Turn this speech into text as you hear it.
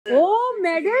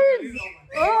medals.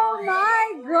 Oh my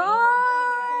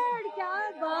God, क्या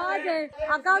बात है.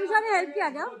 आकांक्षा ने हेल्प किया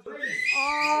क्या?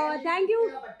 Thank you.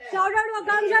 Shout out to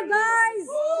Akanksha guys.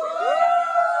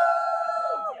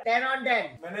 10 on 10.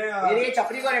 मेरी ये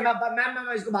चपड़ी को मैम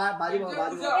इसको बाजू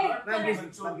ma'am please.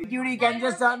 Cutie can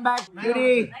just turn back. Cutie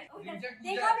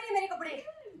देखा भी नहीं मेरे कपड़े.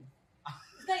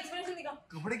 इसका एक्सप्रेशन देखा.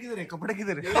 कपड़े किधर है? कपड़े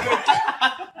किधर है?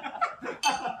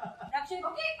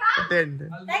 Thank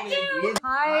you.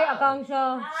 Hi Akanksha.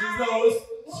 She's the host.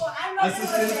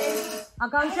 Assistant.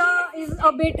 Akanksha is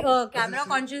a bit camera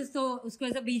conscious, so उसको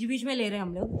ऐसा बीच में ले रहे हैं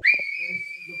हम लोग.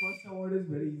 The first award is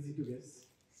very easy to guess.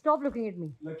 Stop looking at me.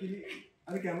 Luckily,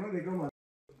 अरे कैमरा देखो मत.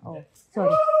 Oh,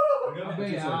 sorry.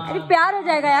 अरे प्यार हो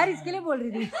जाएगा यार, इसके लिए बोल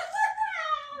रही थी.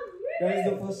 Guys,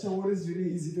 the first award is really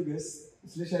easy to guess.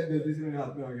 इसलिए शायद गलती से मेरे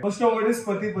हाथ में आ गया. First award is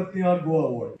पति पत्नी और गो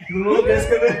award. तुम लोग guess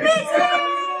कर रहे हैं?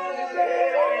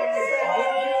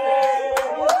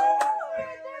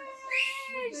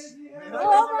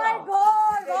 Oh my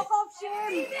God! Walk of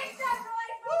shame.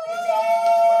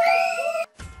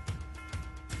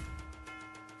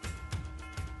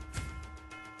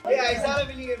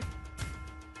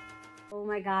 Oh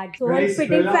my God! So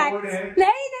spitting facts.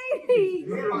 नहीं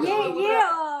ये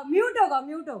म्यूट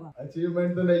होगा.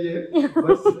 Achievement तो नहीं है.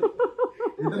 बस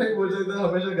इतना ही बोल सकता हूँ,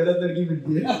 हमेशा गलत लड़की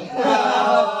मिलती है.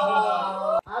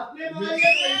 आपने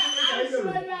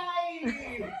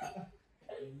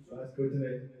कुछ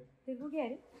नहीं. देखो क्या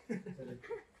है?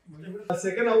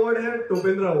 सेकंड अवार्ड है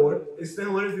टोपेंद्र अवार्ड. इसने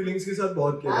हमारे फीलिंग्स के साथ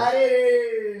बहुत किया.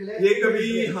 ये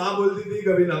कभी हाँ बोलती थी,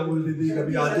 कभी ना बोलती थी,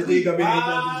 कभी आती थी, कभी नहीं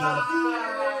जाती थी.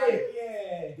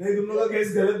 नहीं, तुम लोग का केस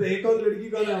गलत है. एक और लड़की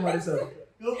कौन है हमारे साथ?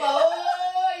 ये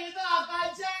तो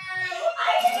आकांक्षा है.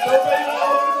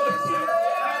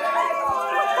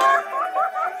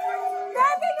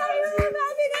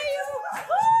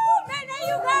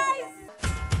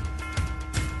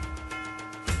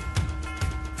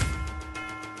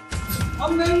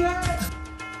 हम नहीं है.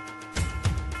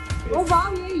 ओ वाह,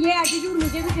 ये एटीट्यूड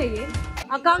मुझे भी चाहिए.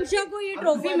 आकांक्षा को ये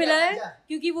ट्रॉफी मिला है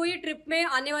क्योंकि वो ये ट्रिप में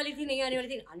आने वाली थी, नहीं आने वाली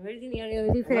थी,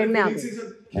 फिर एंड में आ गई.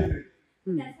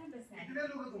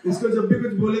 इसको जब भी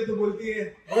कुछ बोले तो बोलती है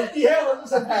वो तो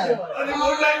सकता है. अरे वो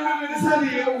टाइम में मेरे साथ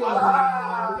ये हुआ था.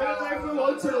 मेरा टाइम में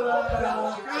बहुत चल रहा था.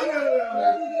 क्या कर रहे हो?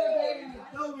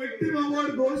 The victim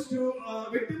award goes to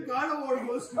victim card award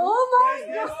goes to. Oh my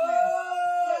God.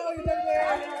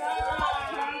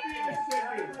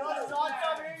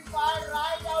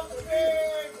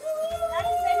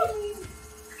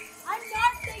 I'm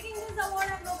not taking this award.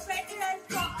 I'm no better and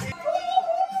fuck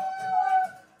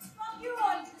you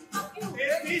all. Fuck you.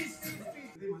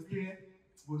 मस्ती है.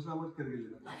 घोषणा मत करके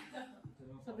लेना.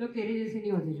 सब लोग तेरे जैसे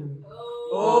नहीं होते जो.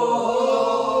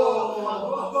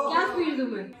 क्या फील दूं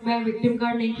मैं विक्टिम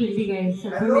कार्ड नहीं खेलती गई.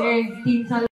 सब मेरे 3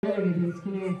 साल लगे थे इसके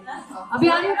लिए. अभी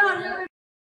आ रही हो ना?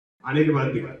 आने के बाद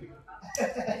दिखा.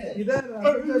 इधर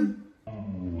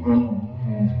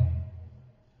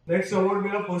नेक्स्ट अवार्ड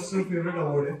मेरा पर्सनल फेवरेट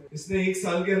अवार्ड है. इसने 1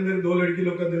 साल के अंदर 2 लड़की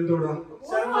लोग का दिल तोड़ा.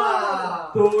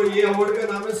 तो ये अवार्ड का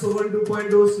नाम है सोवन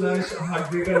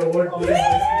 2.0/हार्टब्रेकर अवार्ड.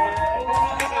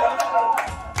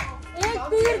 एक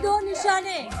तीर 2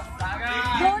 निशाने,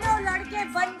 दोनों लड़के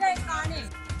बन गए काने.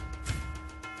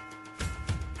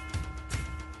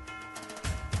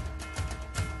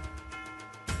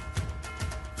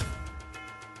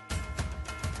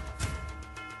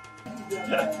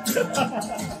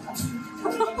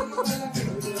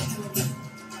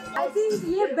 I think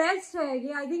ये बेस्ट है.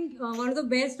 ये I think one of the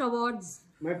best awards.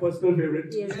 My personal favorite.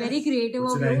 Yes, very creative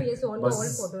of you. ये सोन का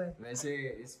old photo है. वैसे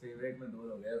इस फेवरेट में 2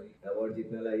 हो गया अभी. अवार्ड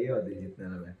जीतने वाला ये और दिल जीतने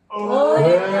वाला मैं.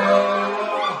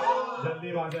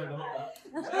 जल्दी बात है.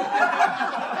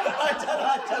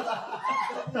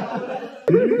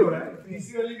 दिल तोड़ा है.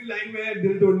 इसी वाली की लाइन में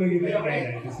दिल तोड़ने की नहीं.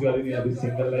 इसी वाली नहीं. अभी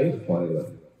सिंगल लाइफ फॉरएवर.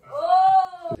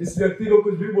 इस व्यक्ति को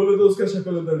कुछ भी बोलो तो उसका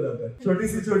शक्ल उतर जाता है. छोटी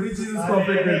सी चीज उसको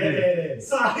अफेक्ट करती है.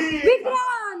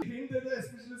 विक्रांत हिंट दे दो.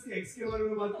 स्पेशली उसके एक्स के बारे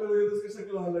में बात करोगे तो उसका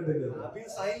शक्ल और लग जाता है. अभी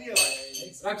साहिल ही है.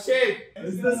 Akshay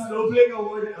is the Snowflake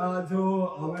award जो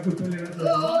मैं खुद को लेना चाहता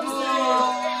हूं.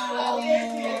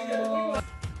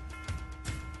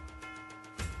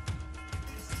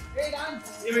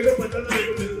 ये मेरे को पता था. मेरे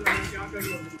को मिल रहा है. क्या कर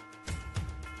रहा हूं?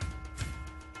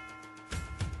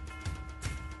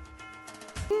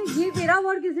 ये मेरा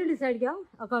अवार्ड किसने डिसाइड किया?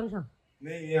 आकांक्षा?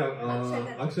 नहीं, ये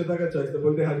अक्षता का चॉइस था.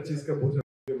 बोलते हर चीज का पूछ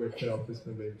के बैठते हैं ऑफिस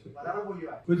में बेंच पे.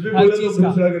 कुछ भी बोले तो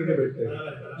दूसरा करके बैठते हैं.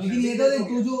 लेकिन ये तो देख,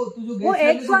 तू जो वो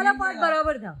एक्स वाला पार्ट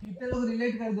बराबर था. कितने लोग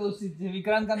रिलेट कर दो उस चीज से.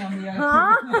 विक्रांत का नाम लिया.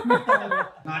 हाँ.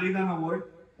 नारीदान अवार्ड.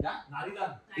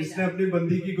 इसने अपनी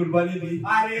बंदी की कुर्बानी दी.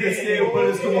 इसके ऊपर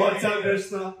इसको बहुत सारा क्रश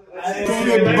था.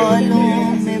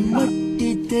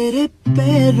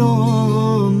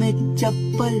 पैरों में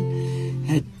चप्पल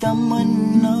है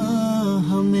तमन्ना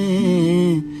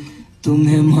हमें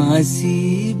तुम्हें मासी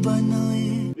बनाए।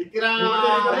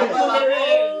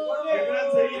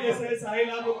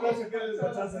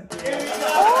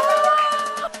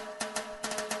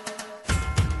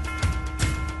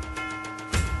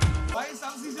 भाई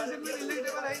सब सिचुएशन में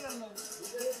रिलेटेबल है ही करना।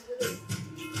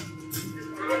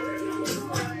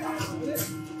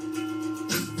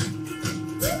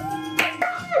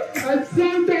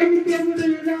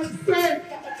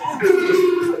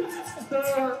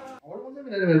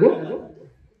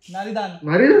 नारीदान।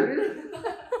 अरे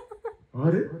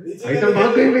आइटम भाग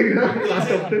गई मेरी ना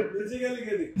लास्ट हफ्ते।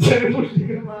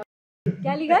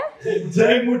 क्या लिखा है?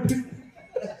 जय मुट्ठी।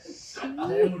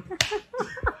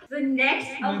 The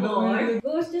next award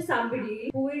goes to somebody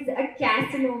who is a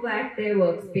Casanova at their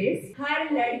workspace. हर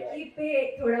लड़की पे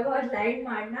थोड़ा बहुत लाइन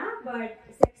मारना, but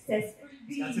successful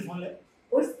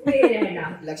उस पे रहना।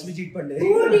 Lakshmi cheat Pande. Who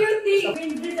do you think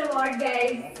wins this award,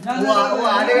 guys? वो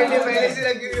आधे घंटे पहले से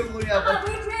रखी हुई है पूरी यहाँ पर।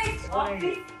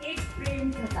 ऑफिस एक प्रेम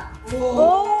था। Oh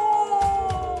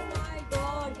my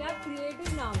God, क्या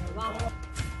creative नाम है, वाह।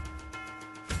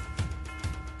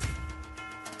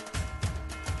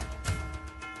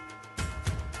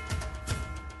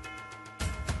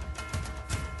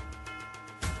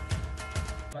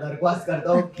 दरख्वास्त करता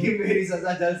हूँ कि मेरी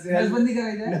सजा जल्द से जल्द बंदी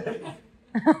कराई जाए।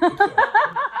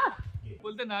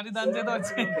 बोलते नारीदान से तो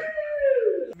अच्छे।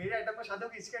 मेरे आइटम में शादी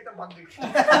होगी, इसके आइटम भाग गई।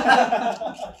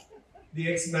 The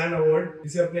X-Man Award,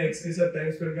 इसे अपने एक्स के साथ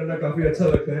टाइम स्पेंड करना काफी अच्छा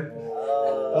लगता है।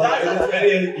 It is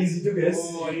very easy to guess.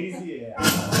 Easy है।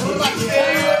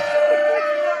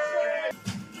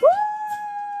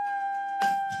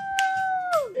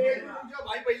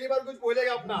 भाई पहली बार कुछ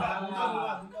बोलेगा अपना।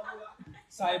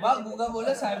 साहिबा गूंगा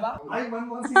बोले साहिबा। भाई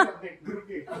मनमोहन सिंह अपडेट ग्रुप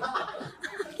के।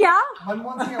 क्या?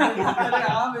 मनमोहन सिंह अपडेट। अरे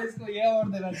हाँ मैं इसको ये अवार्ड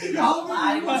देना चाहिए।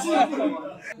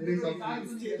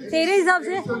 तेरे हिसाब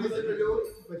से?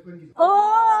 Oh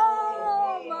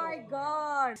my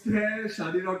God! है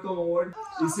शादी.com अवार्ड।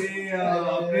 इसे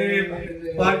अपने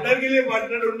पार्टनर के लिए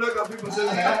पार्टनर ढूंढना काफी पसंद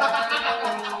है।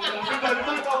 काफी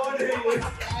खतरनाक अवार्ड है ये।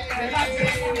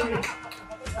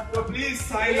 तो प्लीज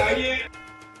साहिल आइए।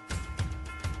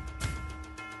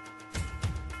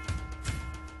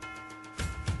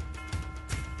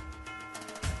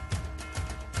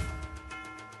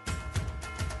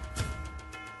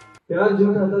 प्यार जो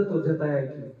था तो जताया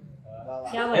क्यों?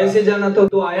 क्या बात? ऐसे जाना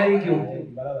तो आया ही क्यों?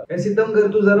 ऐसे सितम कर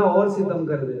तू जरा और सितम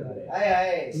कर दे।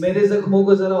 मेरे जख्मों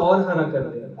को जरा और हरा कर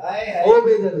दे। ओ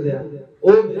बेदर्दिया, ओ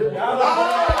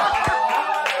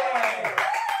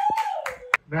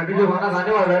मैं अभी जो गाना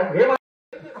गाने वाला है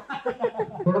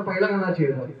थोड़ा पहला गाना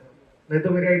चाहिए था, नहीं तो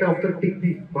मेरी आइटम अब तक टिक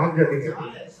थी, भाग जाती है,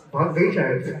 भाग गई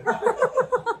शायद।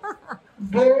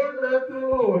 बोल तो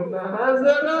ना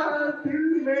जरा दिल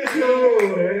में जो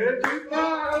है छुपा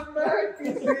मैं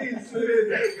किसी से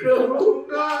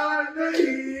कहूँगा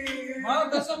नहीं। माँ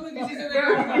कसम में किसी से नहीं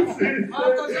कहूँगा। माँ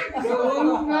कसम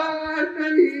कहूँगा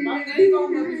नहीं।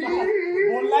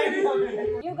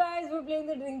 You guys were playing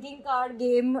the drinking card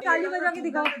game. ताली बजा के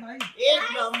दिखाओ। एक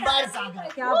नंबर सागर।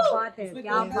 क्या बात है,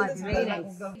 क्या बात है, very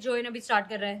nice. जोइन अभी स्टार्ट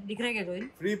कर रहा है, दिख रहा है क्या join?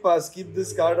 Free pass. Keep this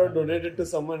card or donate it to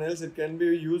someone else. It can be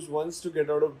used once to get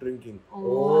out of drinking.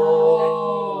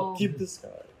 Oh. Keep this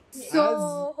card. So,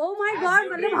 oh my God,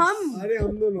 मतलब हम। अरे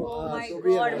हम दोनों। Oh my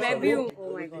God, मैं भी हूँ।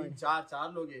 Oh my God. चार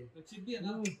लोग हैं। चिप भी है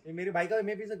ना? ये मेरे भाई का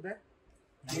मैं पी सकता है?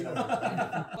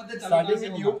 Starting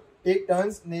with you, take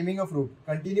turns naming a fruit.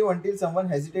 Continue until someone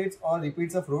hesitates or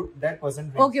repeats a fruit that person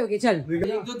drinks. Okay, okay, चल।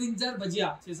 1 2 3 4 भजिया,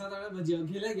 6 7 8 भजिया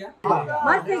खेले क्या?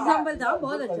 मस्त एग्जाम्पल था,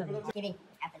 बहुत अच्छा। kiwi,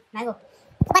 apple, mango,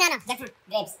 banana, jackfruit,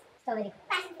 grapes, strawberry,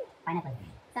 pineapple.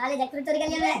 साले jackfruit चोरी कर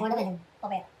लिया मैंने। watermelon,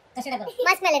 papaya, custard apple,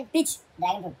 muskmelon, peach,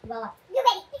 dragon fruit, guava,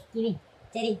 blueberry, kiwi,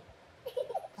 cherry,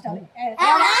 strawberry.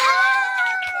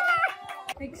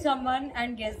 Pick someone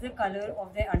and guess the color of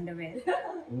their underwear.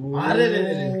 अरे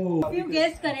If you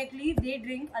guess correctly, they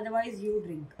drink. Otherwise, you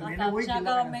drink. आकांक्षा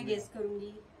का मैं guess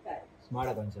करूँगी।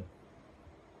 Smart answer.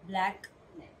 Black.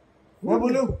 मैं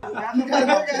बोलूं?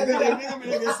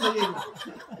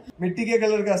 मिट्टी के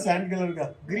colour का, sand colour का,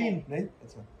 ग्रीन नहीं?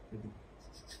 अच्छा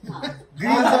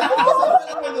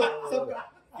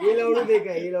ये लौड़ू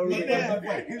देखा, ये लौड़ू देखा।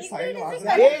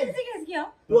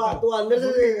 तू अंदर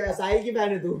से साहिल की फैन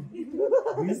है तू।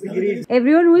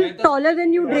 Everyone who is taller than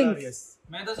you drinks.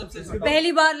 मैं तो सबसे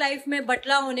पहली बार लाइफ में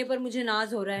बटला होने पर मुझे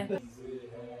नाज हो रहा है।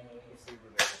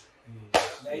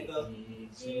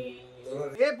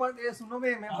 ये सुनो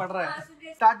मैं पढ़ रहा है।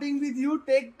 Starting with you,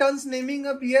 take turns naming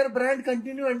a beer brand.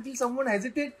 Continue until someone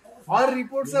hesitates or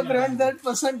reports a brand that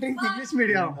person drink English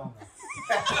medium.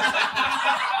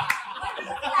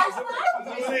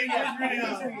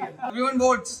 Everyone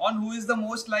votes on who is the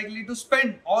most likely to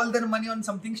spend all their money on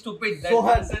something stupid.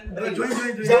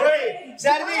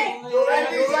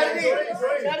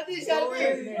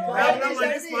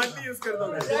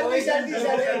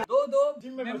 दो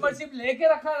membership लेके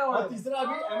रखा है और तीसरा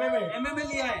अभी MMA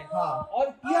लिया है और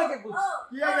किया क्या कुछ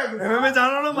MMA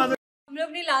जाना ना हम लोग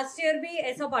ने लास्ट ईयर भी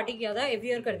ऐसा पार्टी किया था, एवरी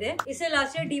ईयर करते हैं। इससे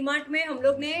लास्ट ईयर डीमार्ट में हम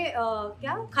लोग ने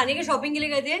क्या खाने के शॉपिंग के लिए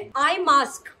गए थे। आई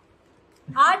मास्क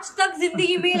आज तक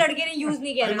जिंदगी में लड़के ने यूज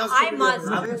नहीं किया था। आई मास्क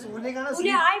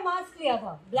उन्हें आई मास्क लिया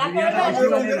था ब्लैक कलर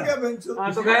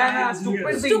का तो गया ना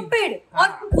स्टूपिड। और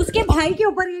उसके भाई के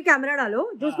ऊपर ये कैमरा डालो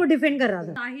जो उसको डिफेंड कर रहा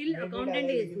था। साहिल अकाउंटेंट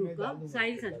है इस ग्रुप का।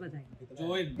 साहिल सच बताएंगे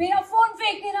मेरा फोन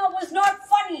फेंकना was not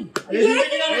funny।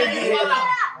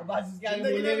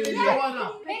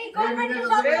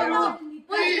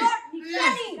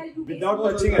 Without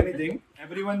touching anything,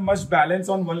 everyone must balance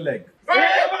on one leg.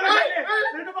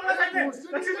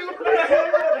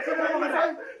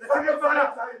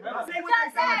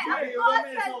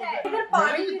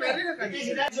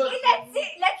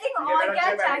 और क्या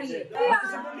चाहिए?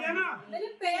 मैंने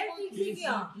पैर ठीक से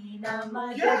किया।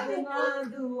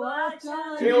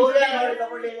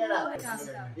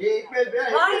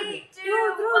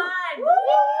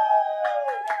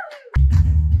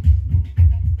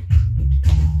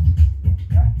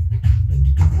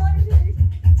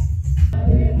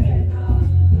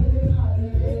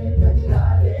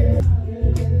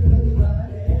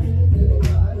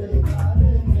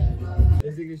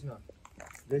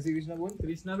 जय श्री कृष्ण बोल।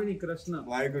 कृष्णा भी नहीं कृष्णा।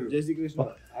 वाहेगुरु। जय श्री कृष्ण।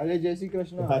 अरे जय श्री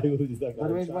कृष्ण। वाहेगुरु जी का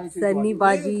धर्मेश भाई, सन्नी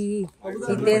बाजी,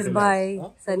 हितेश भाई,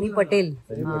 सन्नी पटेल।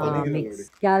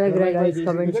 क्या लग रहा है गाइस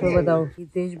कमेंट्स में बताओ।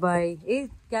 हितेश भाई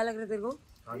क्या लग रहा है तेरे को?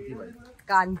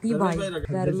 कांति भाई,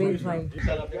 धर्मेश भाई।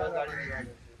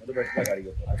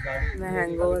 मैं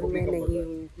हैंगओवर में नहीं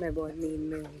हूँ, मैं बहुत नींद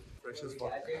में हूँ।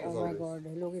 ओह माय गॉड,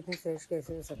 लोग इतने फ्रेश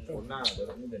कैसे हो सकते हैं?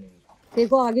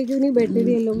 देखो आगे क्यों नहीं बैठने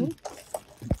दिए इन लोगों ने?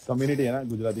 कम्युनिटी है ना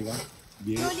गुजराती का,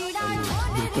 ये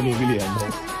बिल्कुल वो भी लिया है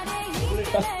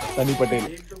सनी पटेल।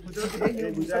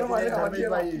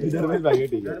 धर्मेश भाई है,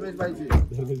 ठीक है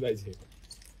धर्मेश भाई जी।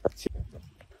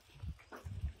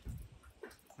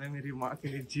 मैं मेरी माँ के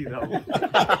लिए जी रहा हूँ।